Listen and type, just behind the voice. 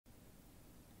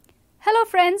Hello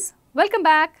friends, welcome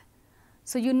back.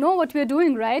 So you know what we are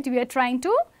doing, right? We are trying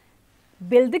to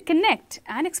build the connect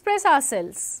and express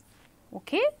ourselves,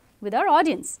 okay, with our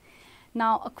audience.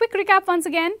 Now a quick recap once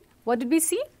again. What did we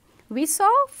see? We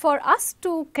saw for us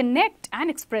to connect and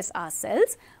express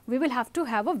ourselves, we will have to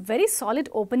have a very solid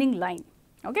opening line.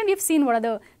 Okay, we've seen what are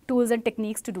the tools and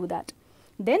techniques to do that.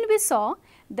 Then we saw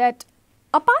that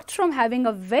apart from having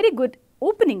a very good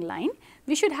opening line,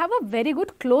 we should have a very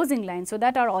good closing line so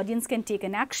that our audience can take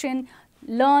an action,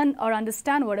 learn or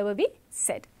understand whatever we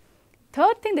said.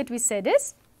 Third thing that we said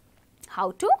is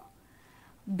how to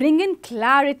bring in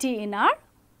clarity in our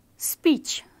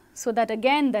speech so that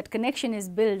again that connection is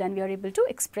built and we are able to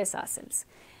express ourselves.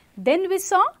 Then we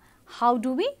saw how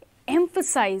do we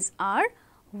emphasize our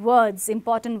words,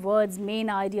 important words, main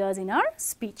ideas in our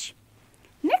speech.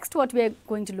 Next, what we are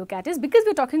going to look at is, because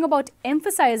we are talking about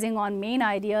emphasizing on main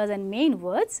ideas and main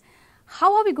words,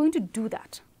 how are we going to do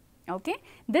that? Okay,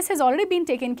 this has already been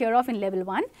taken care of in level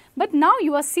 1, but now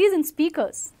you are seasoned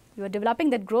speakers. You are developing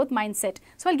that growth mindset.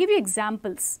 So I'll give you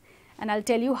examples and I'll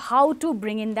tell you how to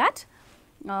bring in that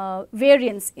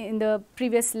variance. In the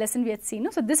previous lesson we had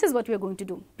seen. So this is what we are going to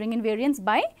do, bring in variance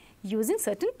by using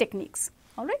certain techniques.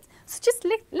 All right. So just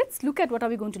let's look at what are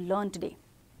we going to learn today.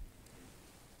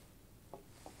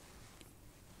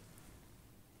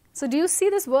 So do you see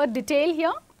this word detail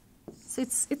here? So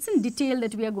it's in detail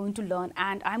that we are going to learn,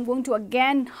 and I'm going to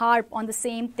again harp on the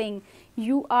same thing.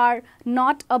 You are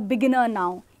not a beginner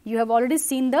now. You have already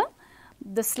seen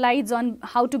the slides on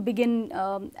how to begin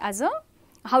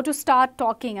how to start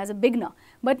talking as a beginner.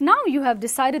 But now you have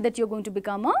decided that you're going to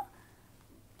become a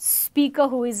speaker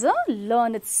who is a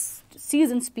learned,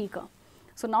 seasoned speaker.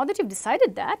 So now that you've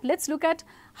decided that, let's look at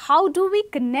how do we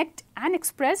connect and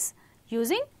express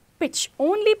using pitch,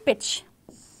 only pitch.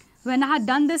 When I had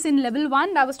done this in level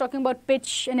 1, I was talking about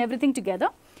pitch and everything together.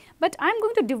 But I'm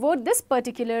going to devote this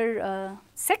particular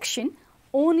section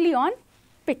only on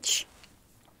pitch.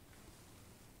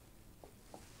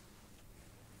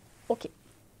 Okay.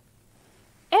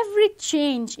 Every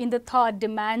change in the thought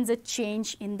demands a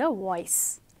change in the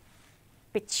voice.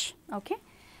 Pitch. Okay.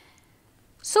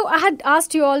 So I had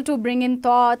asked you all to bring in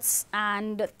thoughts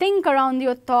and think around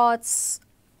your thoughts,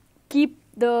 keep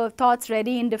the thoughts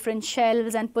ready in different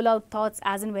shelves and pull out thoughts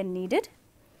as and when needed.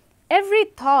 Every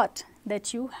thought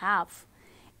that you have,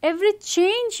 every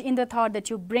change in the thought that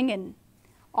you bring in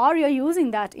or you're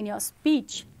using that in your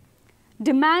speech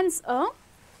demands a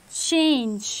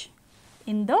change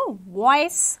in the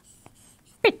voice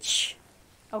pitch.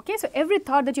 Okay, so every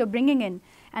thought that you're bringing in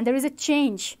and there is a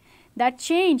change, that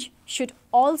change should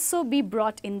also be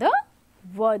brought in the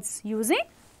words using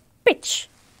pitch.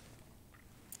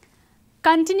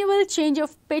 Continual change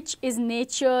of pitch is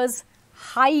nature's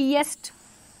highest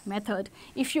method.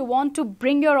 If you want to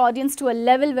bring your audience to a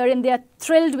level wherein they are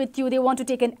thrilled with you, they want to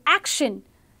take an action,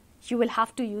 you will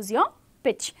have to use your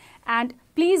pitch. And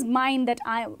please mind that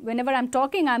whenever I'm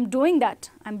talking, I'm doing that.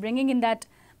 I'm bringing in that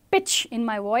pitch in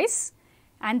my voice,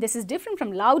 and this is different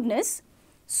from loudness,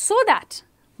 so that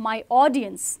my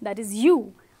audience, that is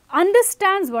you,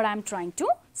 understands what I'm trying to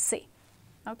say.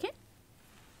 Okay?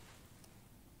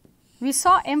 We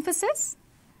saw emphasis.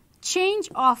 Change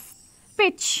of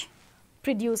pitch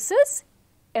produces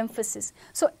emphasis.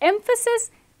 So emphasis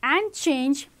and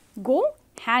change go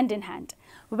hand in hand.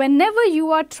 Whenever you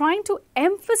are trying to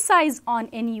emphasize on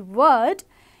any word,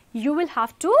 you will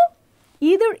have to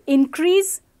either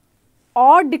increase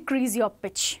or decrease your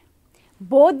pitch.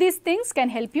 Both these things can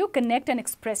help you connect and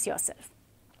express yourself.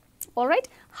 All right,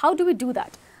 how do we do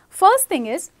that? First thing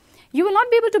is, you will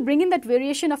not be able to bring in that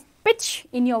variation of pitch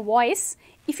in your voice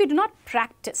if you do not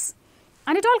practice.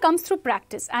 And it all comes through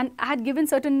practice. And I had given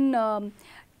certain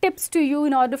tips to you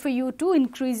in order for you to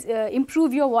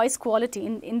improve your voice quality.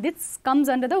 In this comes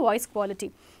under the voice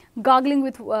quality. Gargling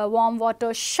with warm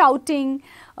water, shouting,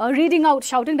 reading out.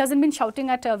 Shouting doesn't mean shouting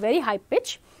at a very high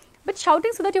pitch, but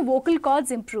shouting so that your vocal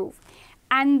cords improve.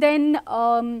 And then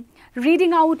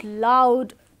reading out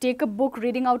loud, take a book,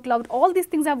 reading out loud. All these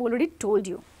things I've already told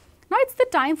you. Now it's the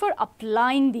time for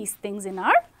applying these things in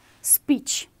our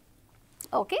speech.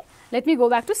 Okay, let me go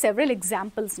back to several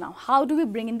examples now. How do we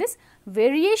bring in this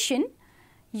variation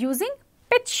using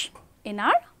pitch in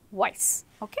our voice?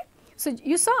 Okay, so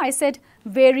you saw I said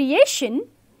variation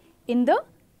in the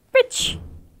pitch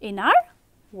in our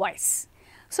voice.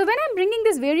 So when I'm bringing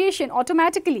this variation,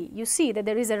 automatically you see that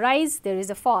there is a rise, there is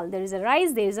a fall, there is a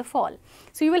rise, there is a fall.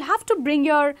 So you will have to bring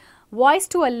your voice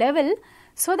to a level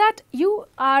so that you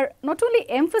are not only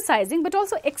emphasizing but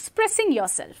also expressing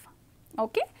yourself.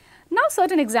 Okay. Now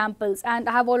certain examples, and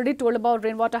I have already told about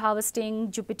rainwater harvesting,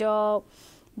 Jupiter,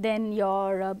 then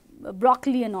your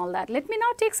broccoli and all that. Let me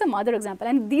now take some other example,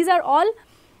 and these are all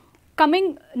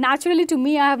coming naturally to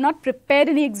me. I have not prepared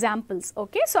any examples,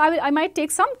 okay. So, I might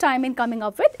take some time in coming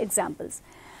up with examples.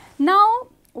 Now,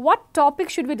 what topic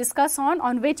should we discuss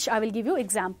on which I will give you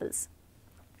examples?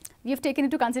 We have taken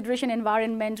into consideration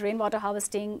environment, rainwater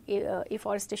harvesting,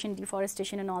 afforestation,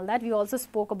 deforestation and all that. We also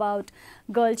spoke about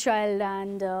girl child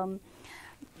and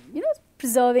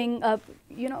preserving,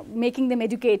 making them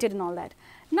educated and all that.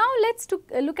 Now, let's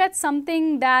look at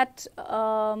something that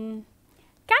can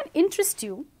interest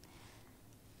you.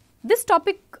 This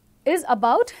topic is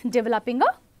about developing a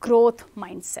growth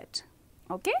mindset,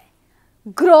 okay?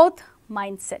 Growth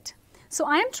mindset. So,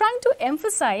 I am trying to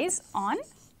emphasize on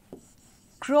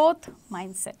growth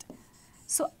mindset.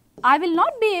 So, I will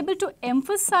not be able to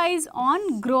emphasize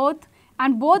on growth,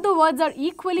 and both the words are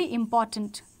equally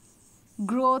important.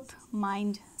 Growth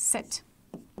mindset.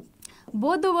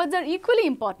 Both the words are equally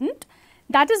important.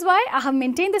 That is why I have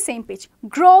maintained the same page.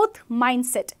 Growth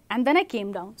mindset, and then I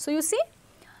came down. So, you see,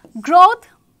 growth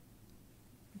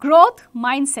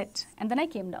mindset, and then I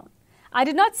came down. I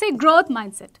did not say growth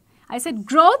mindset. I said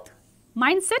growth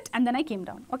mindset, and then I came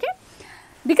down, okay?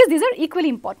 Because these are equally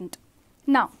important.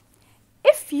 Now,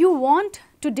 if you want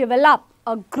to develop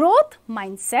a growth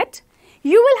mindset,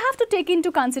 you will have to take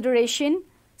into consideration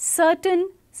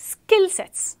certain skill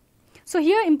sets. So,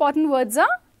 here important words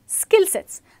are skill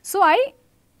sets. So, I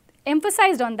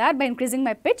emphasized on that by increasing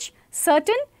my pitch,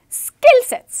 certain skill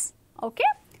sets, okay.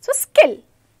 So, skill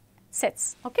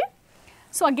sets, okay.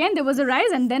 So, again there was a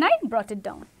rise and then I brought it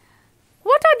down.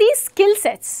 What are these skill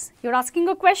sets? You are asking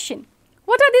a question.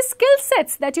 What are the skill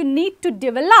sets that you need to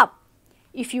develop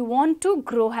if you want to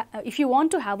grow, if you want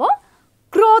to have a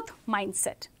growth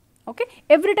mindset? Okay.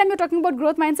 Every time you are talking about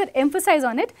growth mindset, emphasize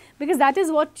on it, because that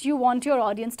is what you want your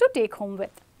audience to take home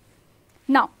with.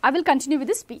 Now, I will continue with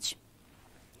this speech.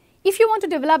 If you want to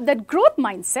develop that growth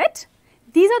mindset,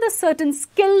 these are the certain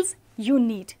skills you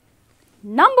need.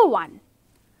 Number one,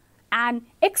 an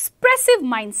expressive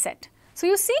mindset. So,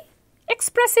 you see,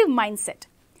 expressive mindset.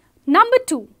 Number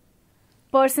two,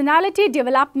 personality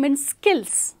development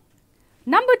skills.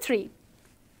 Number three,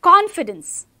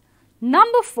 confidence.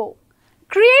 Number four,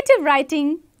 creative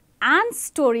writing and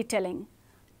storytelling.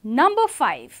 Number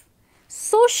five,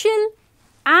 social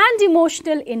and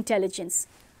emotional intelligence.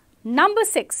 Number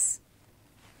six,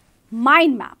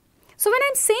 mind map. So, when I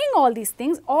am saying all these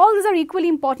things, all these are equally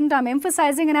important. I am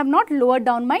emphasizing and I have not lowered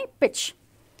down my pitch.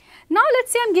 Now, let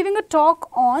us say I am giving a talk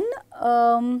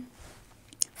on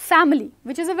family,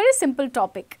 which is a very simple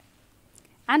topic,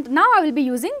 and now I will be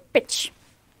using pitch,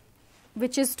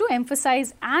 which is to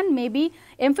emphasize, and maybe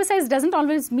emphasize does not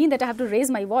always mean that I have to raise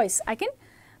my voice. I can,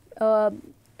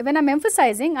 when I am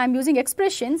emphasizing, I am using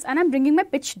expressions and I am bringing my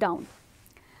pitch down.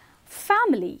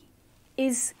 Family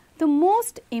is the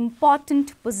most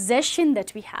important possession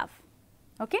that we have,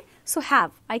 okay. So,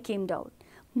 have, I came down.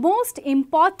 Most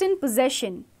important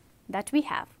possession that we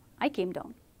have, I came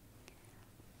down.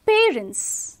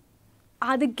 Parents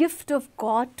are the gift of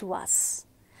God to us.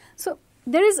 So,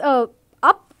 there is a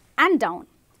up and down,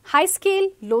 high scale,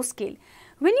 low scale.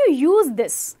 When you use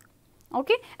this,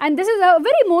 okay, and this is a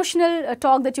very emotional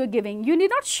talk that you are giving, you need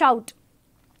not shout,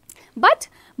 but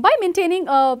by maintaining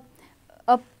a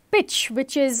pitch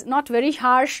which is not very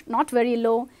harsh, not very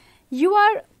low, you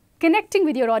are connecting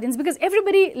with your audience, because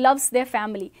everybody loves their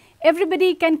family.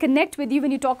 Everybody can connect with you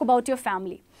when you talk about your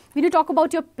family, when you talk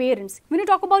about your parents, when you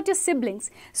talk about your siblings.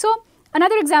 So,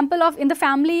 another example of in the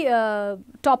family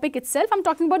topic itself, I am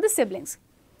talking about the siblings.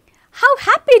 How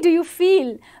happy do you feel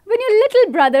when your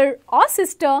little brother or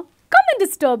sister come and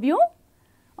disturb you?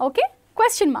 Okay,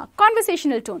 question mark,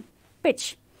 conversational tone,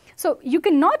 pitch. So, you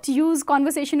cannot use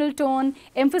conversational tone,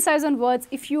 emphasize on words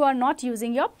if you are not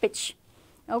using your pitch,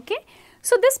 okay.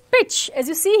 So, this pitch, as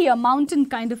you see here, mountain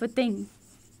kind of a thing.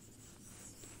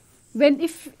 When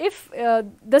if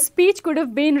the speech could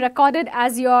have been recorded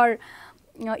as your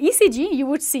ECG, you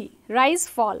would see rise,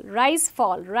 fall, rise,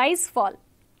 fall, rise, fall.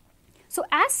 So,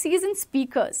 as seasoned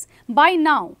speakers, by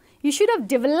now, you should have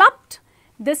developed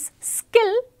this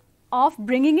skill of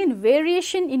bringing in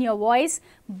variation in your voice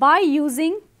by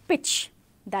using pitch,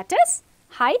 that is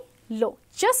high, low,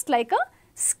 just like a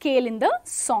scale in the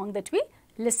song that we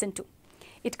listen to.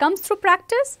 It comes through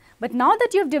practice, but now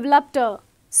that you have developed a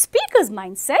speaker's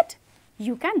mindset,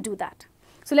 you can do that.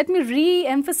 So, let me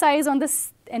re-emphasize on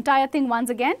this entire thing once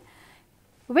again.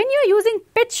 When you are using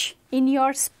pitch in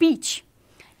your speech,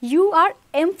 you are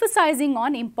emphasizing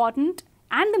on important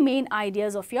and the main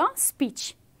ideas of your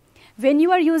speech. When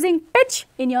you are using pitch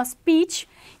in your speech,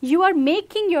 you are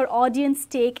making your audience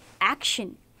take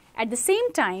action, At the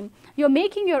same time, you're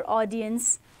making your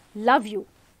audience love you.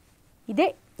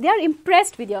 They are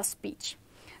impressed with your speech.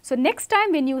 So next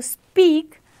time when you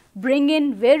speak, bring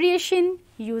in variation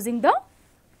using the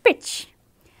pitch.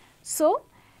 So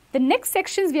the next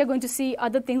sections we are going to see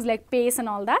other things like pace and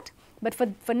all that. But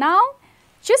for now,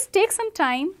 just take some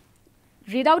time,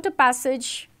 read out a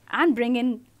passage and bring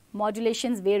in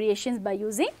modulations, variations by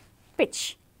using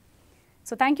pitch.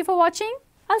 So thank you for watching.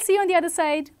 I'll see you on the other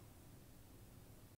side.